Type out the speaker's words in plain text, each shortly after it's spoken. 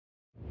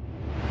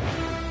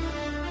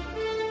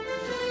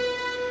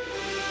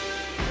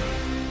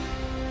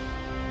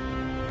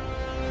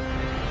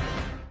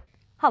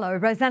Hello,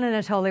 Rosanna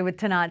Natoli with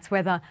tonight's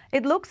weather.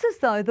 It looks as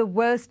though the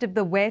worst of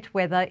the wet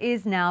weather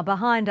is now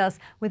behind us,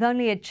 with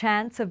only a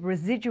chance of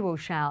residual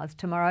showers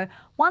tomorrow.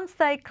 Once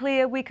they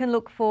clear, we can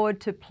look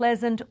forward to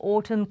pleasant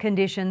autumn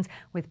conditions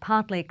with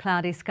partly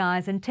cloudy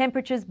skies and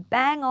temperatures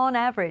bang on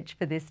average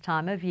for this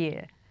time of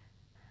year.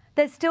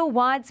 There's still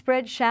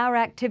widespread shower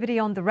activity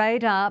on the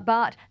radar,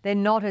 but they're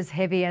not as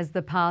heavy as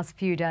the past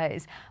few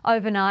days.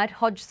 Overnight,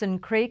 Hodgson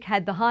Creek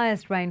had the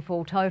highest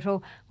rainfall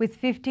total with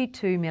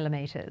 52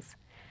 millimetres.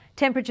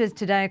 Temperatures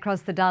today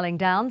across the Darling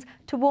Downs.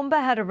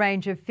 Toowoomba had a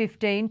range of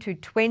 15 to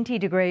 20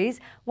 degrees.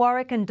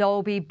 Warwick and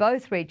Dalby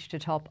both reached a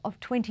top of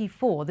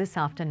 24 this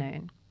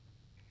afternoon.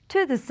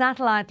 To the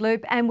satellite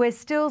loop, and we're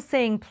still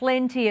seeing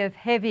plenty of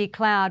heavy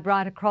cloud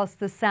right across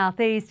the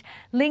southeast,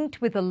 linked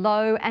with a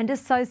low and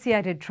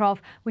associated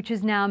trough which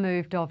has now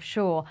moved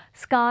offshore.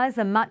 Skies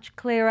are much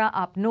clearer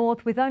up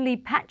north with only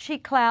patchy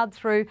cloud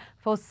through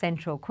for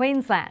central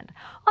Queensland.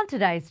 On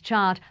today's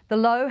chart, the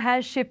low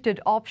has shifted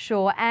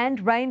offshore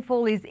and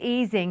rainfall is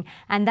easing,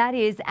 and that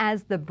is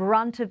as the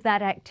brunt of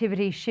that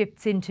activity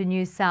shifts into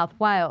New South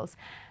Wales.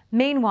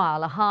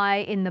 Meanwhile, a high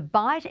in the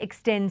Bight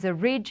extends a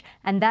ridge,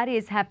 and that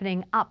is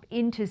happening up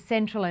into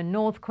central and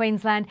north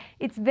Queensland.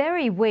 It's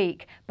very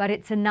weak, but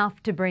it's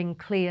enough to bring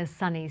clear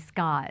sunny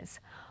skies.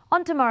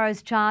 On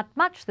tomorrow's chart,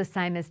 much the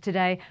same as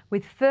today,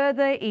 with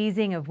further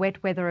easing of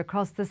wet weather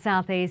across the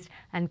southeast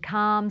and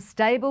calm,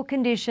 stable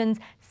conditions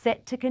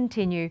set to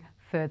continue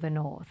further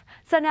north.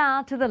 So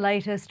now to the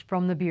latest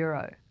from the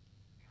Bureau.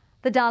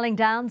 The Darling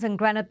Downs and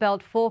Granite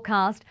Belt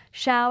forecast,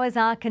 showers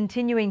are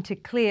continuing to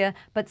clear,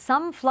 but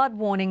some flood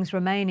warnings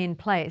remain in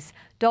place.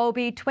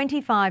 Dalby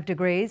 25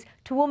 degrees,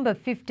 Toowoomba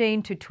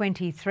 15 to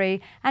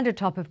 23 and a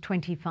top of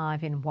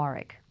 25 in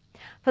Warwick.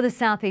 For the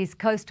southeast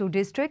coastal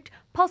district,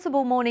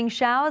 possible morning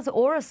showers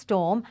or a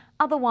storm,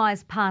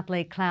 otherwise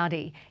partly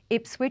cloudy.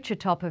 Ipswich a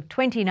top of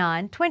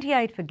 29,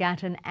 28 for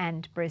Gatton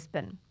and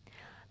Brisbane.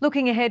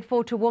 Looking ahead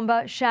for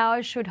Toowoomba,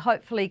 showers should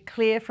hopefully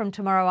clear from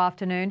tomorrow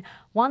afternoon.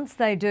 Once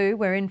they do,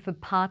 we're in for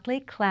partly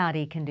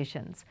cloudy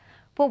conditions.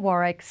 For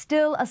Warwick,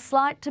 still a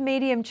slight to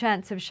medium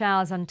chance of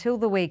showers until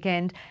the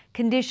weekend.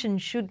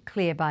 Conditions should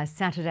clear by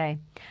Saturday.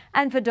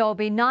 And for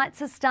Dalby,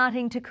 nights are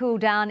starting to cool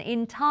down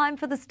in time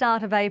for the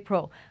start of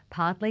April.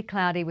 Partly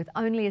cloudy with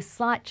only a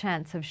slight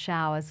chance of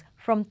showers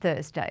from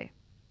Thursday.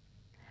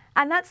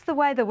 And that's the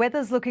way the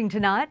weather's looking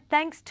tonight.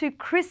 Thanks to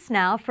Chris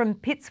now from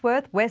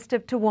Pittsworth, west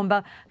of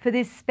Toowoomba, for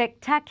this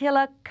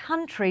spectacular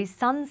country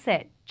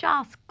sunset.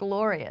 Just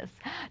glorious.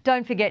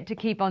 Don't forget to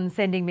keep on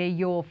sending me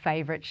your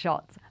favourite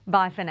shots.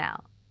 Bye for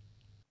now.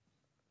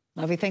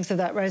 Lovely, thanks for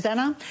that,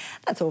 Rosanna.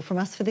 That's all from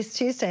us for this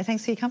Tuesday.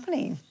 Thanks for your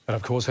company. And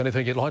of course,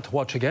 anything you'd like to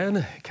watch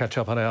again, catch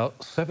up on our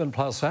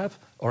 7plus app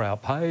or our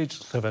page,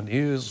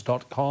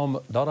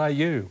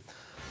 7news.com.au.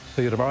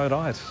 See you tomorrow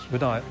night.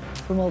 Good night.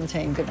 From all the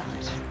team, good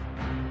night.